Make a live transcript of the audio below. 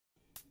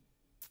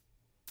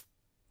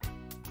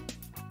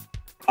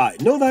I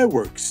know thy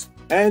works,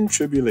 and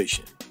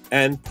tribulation,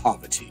 and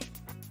poverty,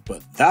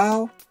 but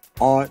thou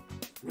art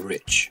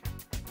rich.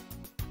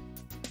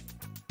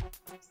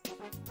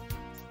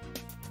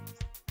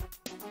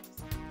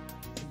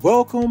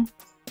 Welcome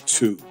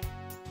to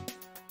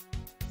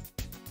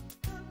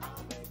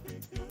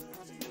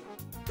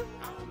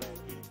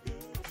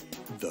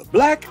the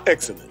Black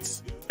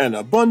Excellence and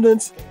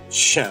Abundance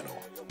Channel.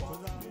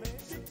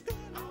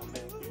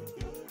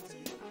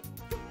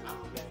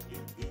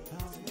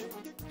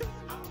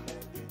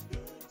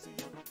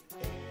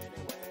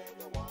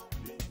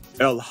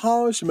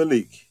 El-Haj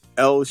Malik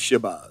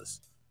El-Shabazz,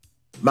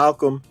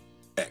 Malcolm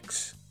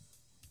X.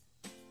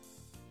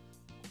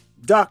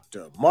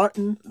 Dr.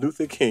 Martin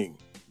Luther King,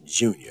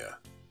 Jr.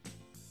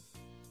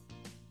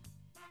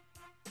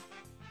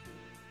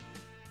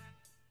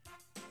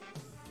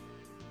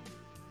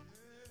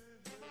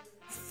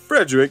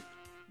 Frederick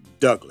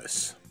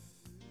Douglass.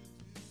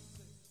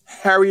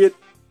 Harriet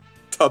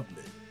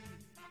Tubman.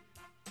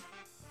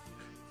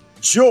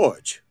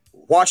 George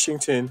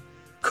Washington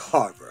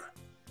Carver.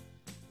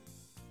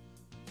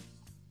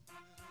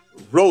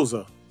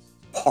 Rosa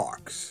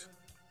Parks.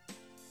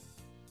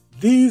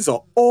 These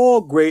are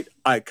all great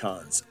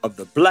icons of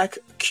the Black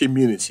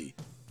community.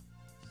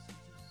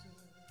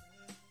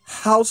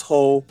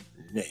 Household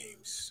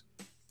names.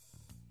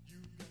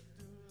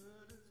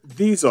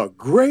 These are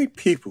great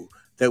people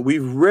that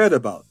we've read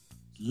about,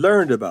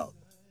 learned about,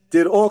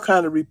 did all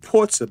kind of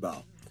reports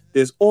about.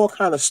 There's all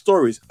kind of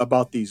stories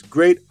about these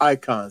great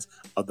icons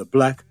of the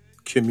Black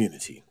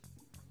community.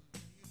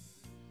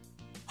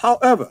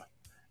 However,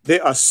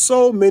 there are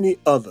so many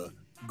other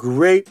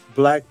great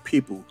Black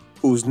people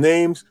whose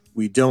names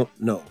we don't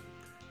know.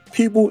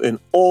 People in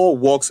all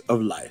walks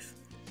of life,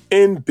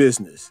 in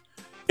business,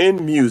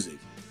 in music,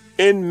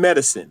 in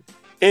medicine,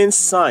 in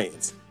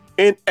science,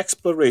 in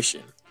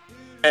exploration.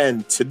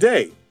 And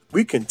today,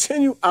 we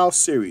continue our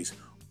series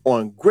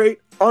on great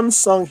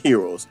unsung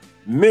heroes,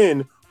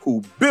 men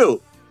who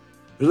built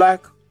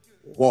Black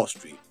Wall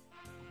Street.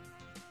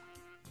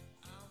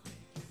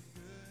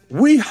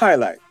 We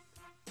highlight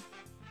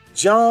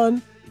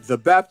John the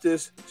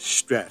Baptist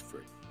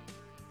Stradford,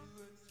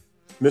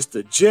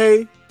 Mr.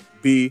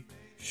 J.B.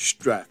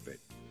 Stradford,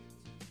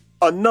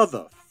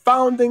 another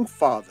founding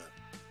father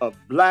of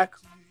Black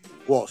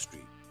Wall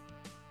Street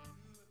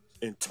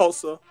in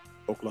Tulsa,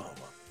 Oklahoma.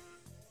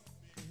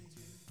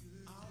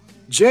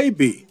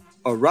 J.B.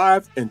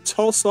 arrived in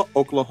Tulsa,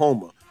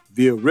 Oklahoma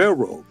via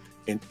railroad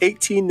in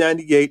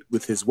 1898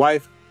 with his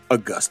wife,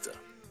 Augusta.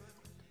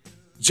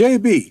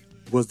 J.B.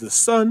 was the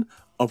son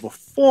of a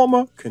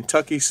former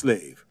Kentucky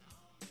slave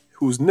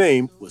whose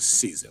name was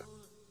Caesar.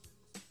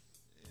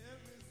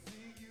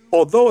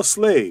 Although a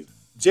slave,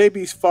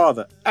 J.B.'s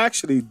father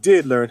actually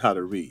did learn how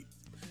to read.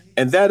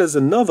 And that is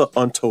another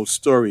untold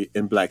story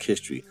in Black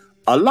history.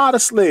 A lot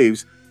of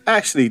slaves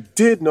actually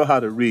did know how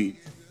to read,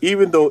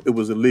 even though it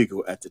was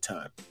illegal at the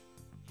time.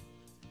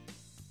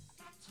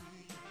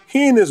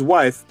 He and his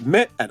wife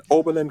met at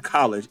Oberlin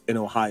College in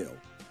Ohio.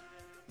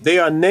 They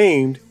are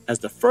named as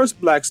the first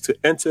Blacks to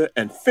enter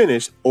and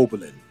finish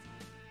Oberlin.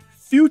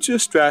 Future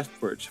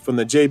Stradfords from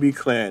the J.B.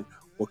 clan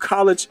were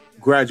college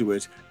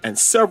graduates and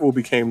several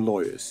became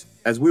lawyers,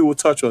 as we will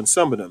touch on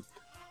some of them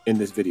in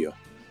this video.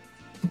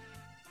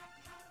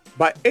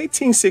 By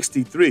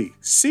 1863,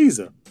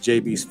 Caesar,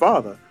 J.B.'s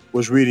father,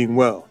 was reading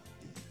well.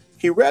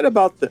 He read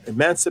about the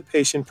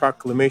Emancipation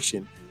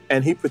Proclamation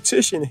and he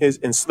petitioned his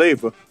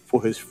enslaver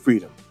for his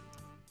freedom.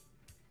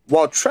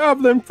 While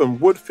traveling from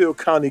Woodfield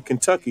County,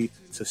 Kentucky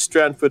to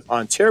Stratford,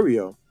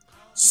 Ontario,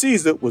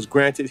 Caesar was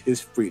granted his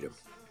freedom.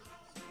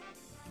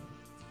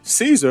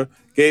 Caesar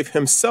gave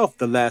himself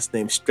the last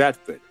name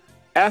Stratford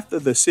after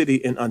the city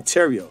in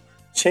Ontario,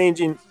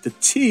 changing the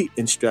T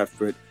in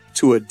Stratford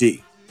to a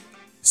D.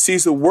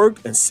 Caesar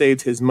worked and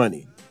saved his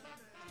money.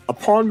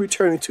 Upon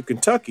returning to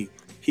Kentucky,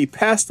 he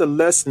passed the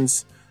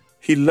lessons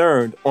he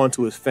learned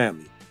onto his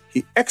family.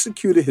 He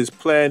executed his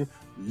plan,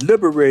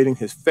 liberating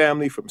his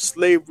family from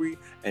slavery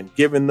and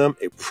giving them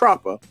a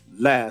proper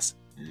last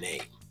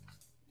name.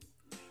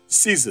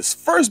 Caesar's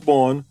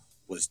firstborn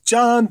was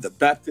John the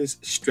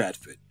Baptist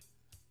Stradford,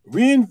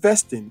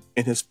 reinvesting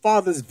in his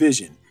father's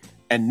vision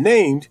and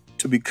named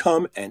to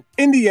become an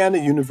Indiana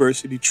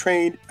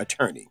University-trained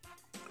attorney.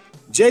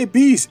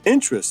 J.B.'s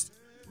interests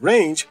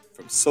range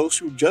from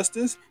social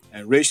justice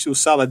and racial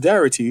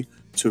solidarity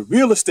to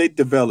real estate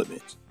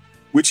development,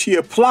 which he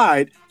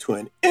applied to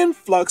an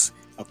influx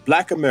of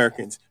Black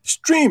Americans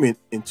streaming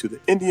into the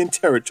Indian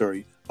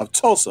Territory of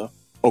Tulsa,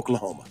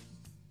 Oklahoma.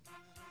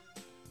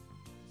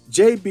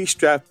 J.B.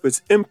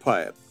 Stratford's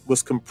empire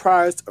was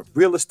comprised of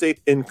real estate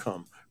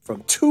income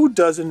from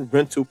 24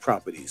 rental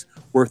properties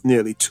worth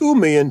nearly $2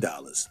 million.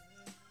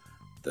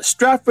 The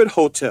Stratford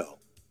Hotel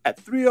at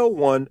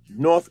 301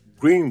 North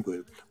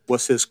Greenwood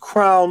was his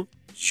crown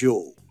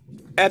jewel.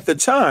 At the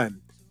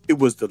time, it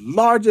was the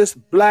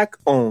largest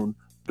Black-owned,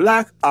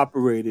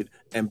 Black-operated,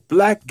 and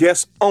Black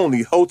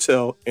guest-only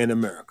hotel in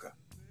America.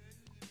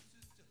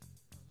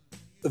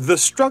 The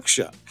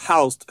structure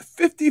housed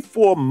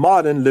 54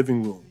 modern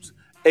living rooms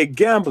a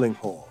gambling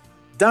hall,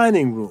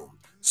 dining room,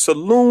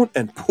 saloon,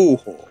 and pool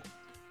hall.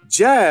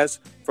 Jazz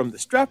from the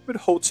Stratford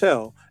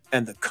Hotel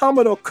and the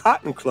Commodore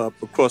Cotton Club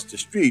across the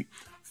street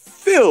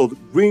filled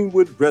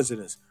Greenwood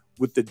residents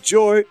with the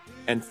joy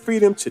and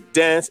freedom to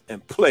dance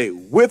and play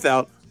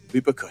without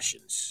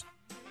repercussions.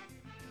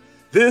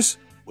 This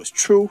was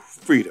true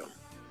freedom.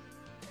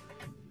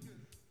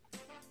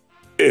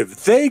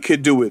 If they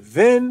could do it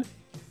then,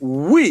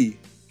 we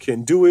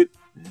can do it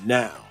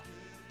now.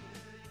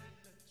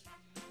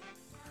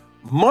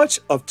 Much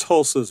of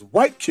Tulsa's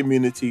white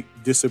community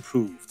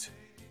disapproved.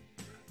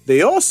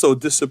 They also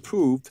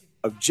disapproved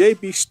of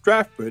J.B.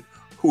 Stratford,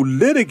 who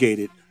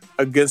litigated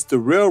against the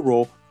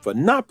railroad for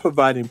not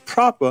providing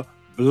proper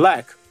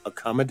black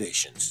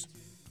accommodations.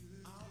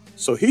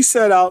 So he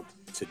set out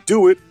to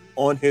do it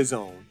on his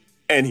own,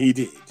 and he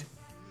did.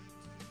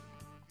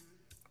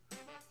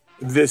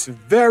 This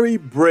very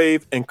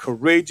brave and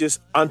courageous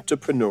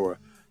entrepreneur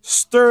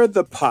stirred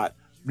the pot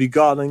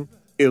regarding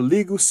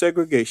illegal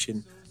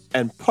segregation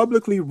and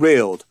publicly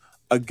railed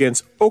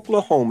against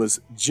Oklahoma's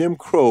Jim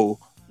Crow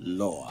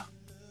law.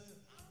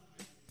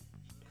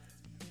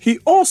 He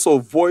also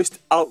voiced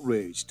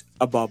outrage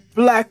about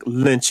black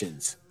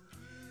lynchings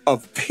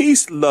of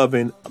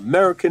peace-loving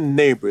American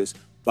neighbors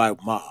by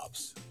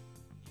mobs.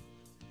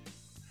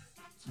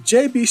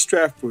 J.B.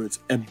 Stratford's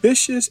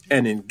ambitious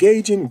and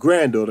engaging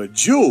granddaughter,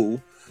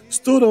 Jewel,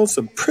 stood on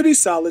some pretty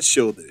solid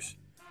shoulders.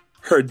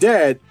 Her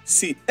dad,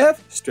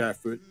 C.F.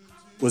 Stratford,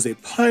 was a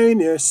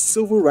pioneer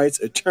civil rights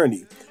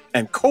attorney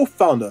and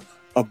co-founder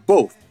of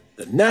both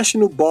the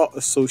National Bar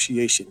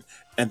Association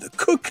and the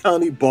Cook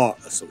County Bar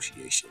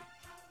Association.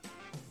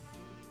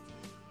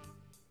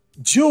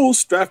 Jewel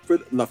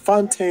Stratford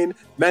LaFontaine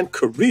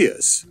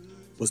Mancarias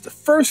was the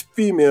first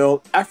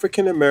female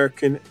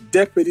African-American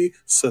Deputy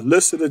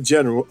Solicitor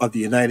General of the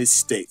United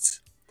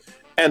States,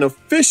 an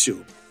official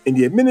in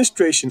the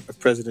administration of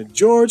President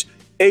George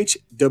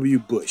H.W.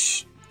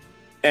 Bush,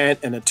 and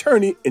an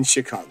attorney in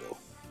Chicago.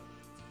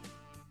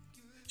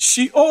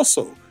 She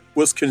also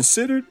was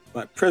considered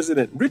by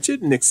President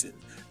Richard Nixon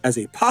as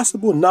a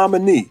possible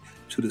nominee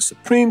to the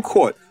Supreme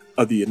Court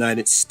of the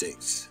United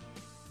States.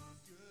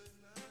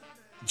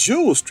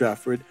 Jewel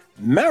Stratford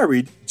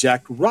married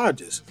Jack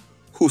Rogers,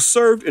 who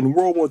served in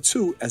World War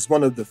II as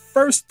one of the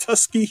first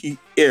Tuskegee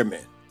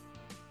Airmen.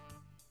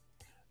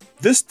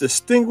 This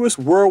distinguished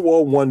World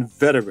War I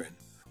veteran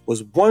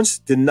was once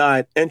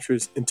denied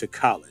entrance into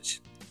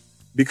college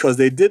because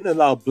they didn't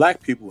allow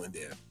black people in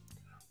there.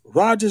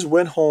 Rogers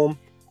went home,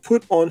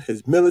 put on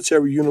his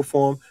military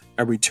uniform,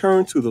 and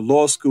returned to the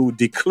law school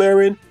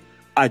declaring,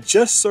 "I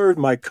just served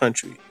my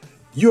country.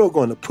 You are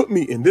going to put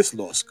me in this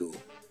law school."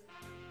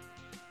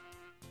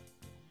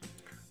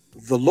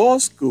 The law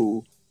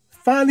school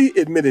finally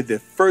admitted their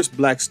first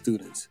black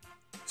students.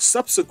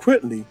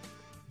 Subsequently,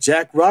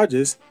 Jack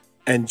Rogers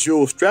and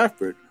Jewel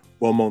Stratford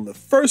were among the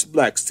first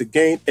blacks to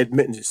gain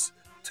admittance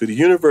to the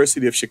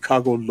University of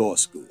Chicago Law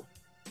School.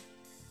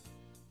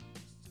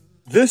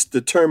 This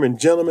determined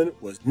gentleman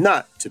was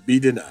not to be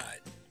denied.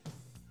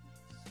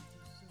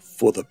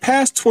 For the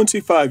past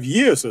 25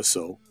 years or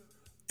so,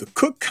 the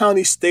Cook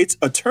County State's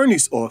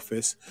Attorney's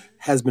Office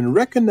has been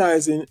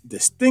recognizing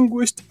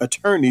distinguished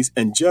attorneys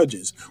and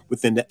judges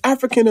within the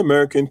African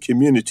American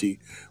community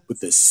with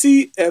the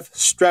C.F.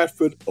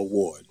 Stratford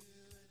Award.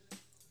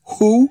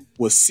 Who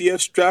was C.F.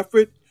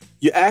 Stratford,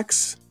 you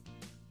ask?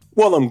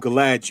 Well, I'm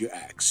glad you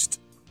asked.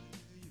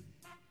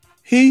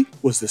 He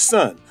was the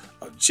son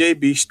of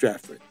J.B.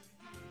 Stratford.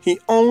 He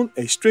owned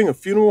a string of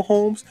funeral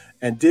homes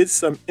and did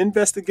some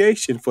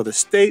investigation for the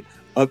state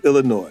of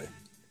Illinois.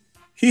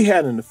 He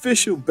had an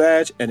official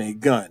badge and a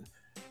gun,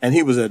 and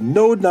he was a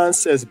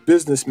no-nonsense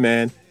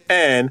businessman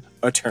and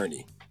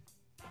attorney.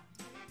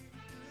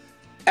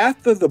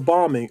 After the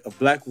bombing of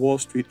Black Wall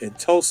Street in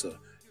Tulsa,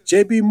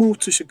 J.B.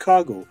 moved to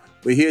Chicago,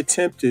 where he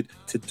attempted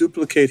to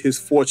duplicate his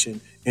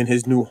fortune in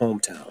his new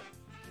hometown.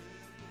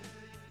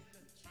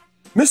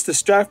 Mr.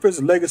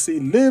 Stratford's legacy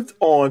lived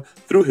on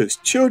through his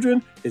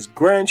children, his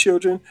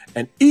grandchildren,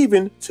 and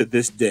even to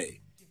this day.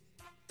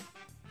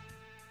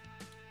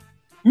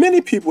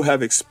 Many people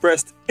have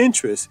expressed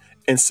interest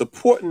in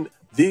supporting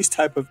these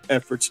type of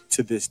efforts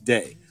to this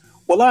day.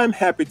 Well, I'm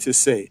happy to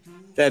say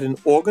that an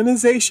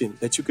organization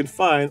that you can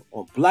find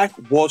on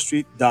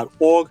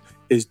blackwallstreet.org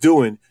is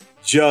doing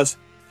just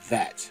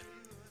that.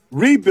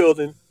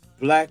 Rebuilding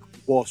Black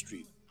Wall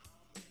Street.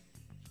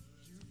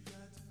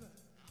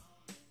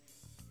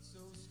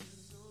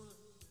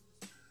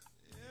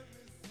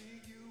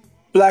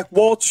 Black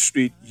Wall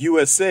Street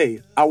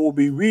USA, I will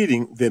be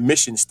reading their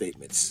mission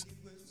statements.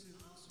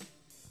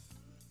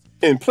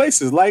 In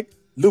places like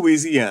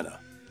Louisiana.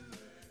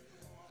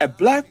 At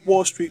Black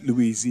Wall Street,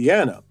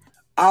 Louisiana,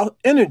 our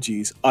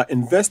energies are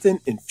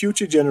investing in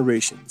future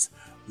generations,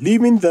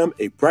 leaving them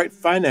a bright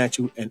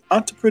financial and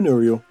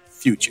entrepreneurial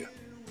future.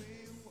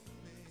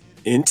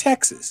 In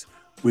Texas,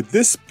 with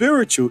this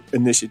spiritual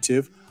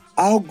initiative,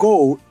 our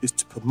goal is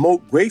to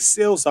promote great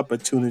sales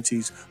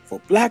opportunities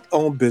for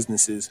Black-owned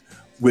businesses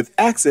with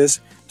access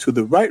to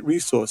the right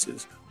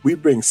resources. We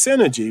bring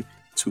synergy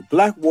to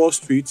Black Wall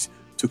Streets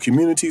to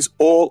communities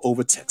all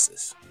over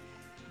Texas.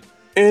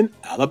 In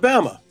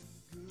Alabama,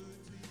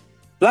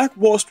 Black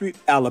Wall Street,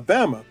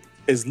 Alabama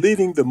is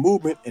leading the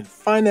movement in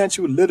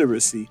financial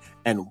literacy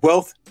and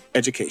wealth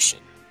education.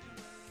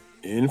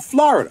 In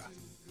Florida,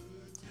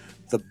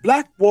 the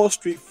Black Wall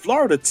Street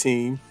Florida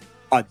team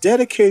are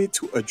dedicated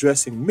to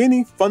addressing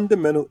many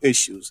fundamental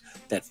issues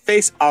that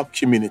face our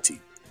community.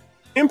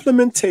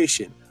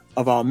 Implementation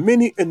of our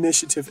many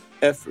initiative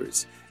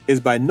efforts is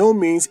by no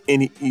means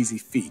any easy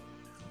feat,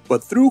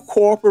 but through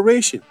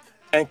cooperation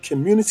and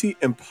community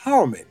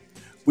empowerment,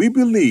 we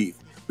believe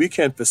we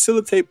can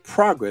facilitate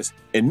progress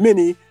in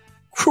many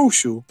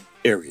crucial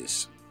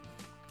areas.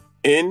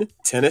 In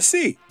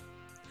Tennessee,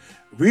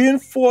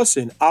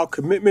 reinforcing our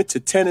commitment to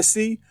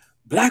Tennessee,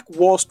 Black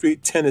Wall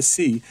Street,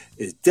 Tennessee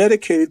is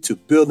dedicated to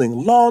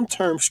building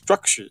long-term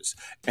structures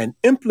and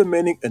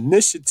implementing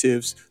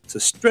initiatives to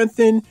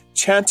strengthen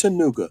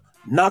Chattanooga,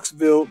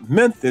 Knoxville,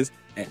 Memphis,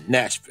 and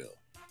Nashville.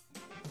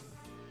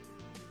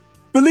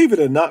 Believe it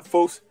or not,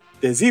 folks,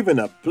 there's even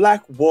a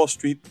Black Wall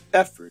Street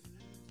effort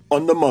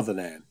on the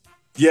motherland.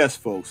 Yes,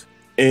 folks,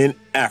 in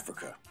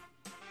Africa.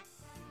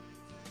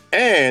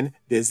 And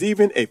there's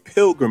even a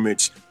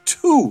pilgrimage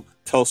to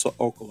Tulsa,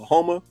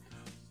 Oklahoma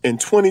in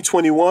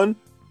 2021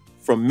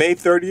 from May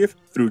 30th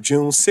through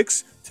June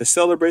 6th to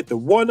celebrate the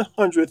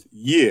 100th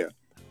year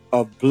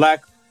of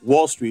Black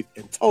Wall Street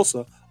in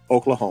Tulsa,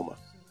 Oklahoma.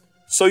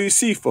 So you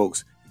see,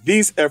 folks,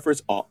 these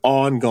efforts are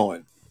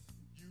ongoing.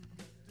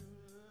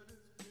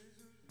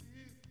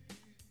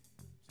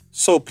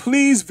 So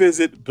please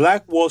visit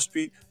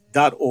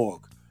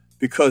blackwallstreet.org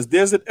because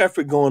there's an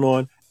effort going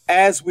on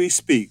as we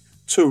speak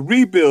to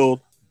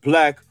rebuild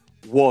Black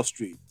Wall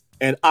Street.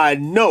 And I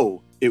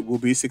know it will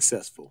be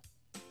successful.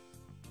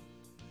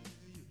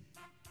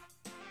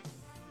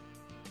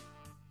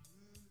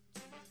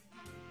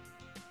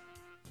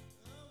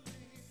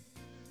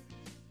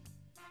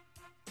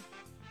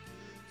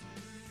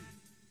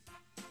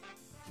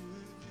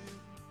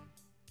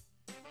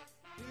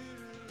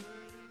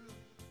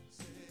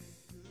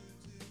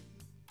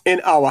 In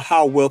our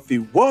How Wealthy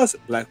Was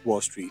Black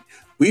Wall Street,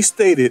 we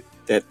stated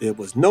that there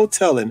was no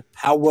telling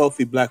how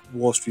wealthy Black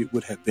Wall Street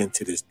would have been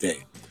to this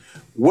day.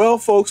 Well,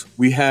 folks,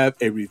 we have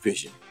a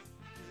revision.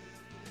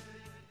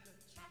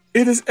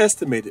 It is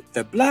estimated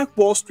that Black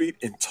Wall Street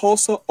in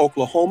Tulsa,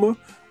 Oklahoma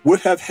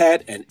would have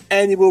had an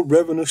annual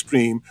revenue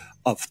stream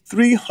of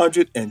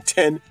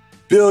 $310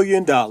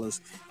 billion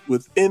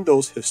within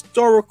those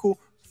historical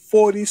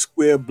 40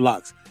 square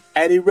blocks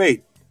at a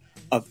rate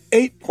of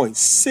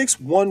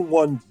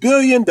 $8.611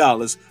 billion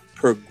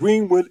per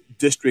Greenwood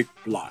District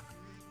block.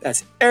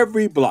 That's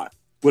every block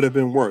would have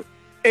been worth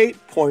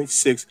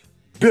 $8.6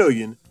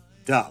 billion.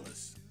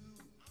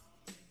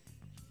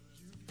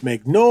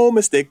 Make no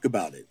mistake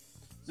about it.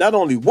 Not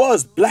only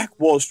was Black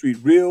Wall Street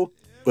real,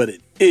 but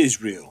it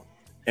is real.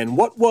 And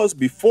what was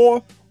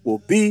before will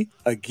be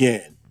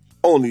again.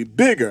 Only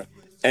bigger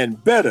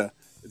and better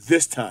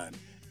this time.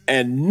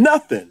 And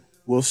nothing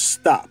will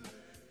stop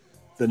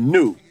the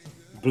new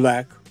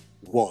Black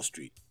Wall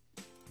Street.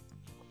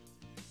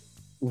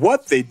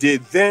 What they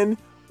did then,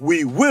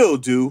 we will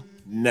do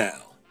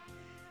now.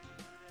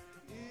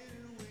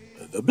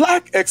 The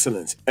Black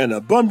Excellence and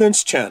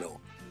Abundance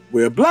Channel,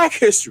 where Black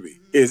history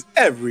is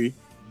every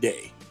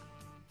day.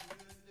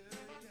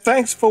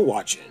 Thanks for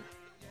watching.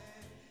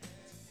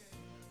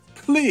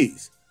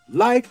 Please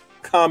like,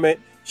 comment,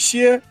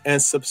 share,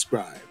 and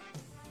subscribe.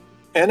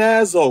 And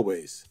as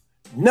always,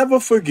 never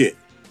forget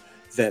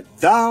that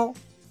thou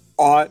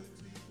art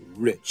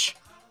rich.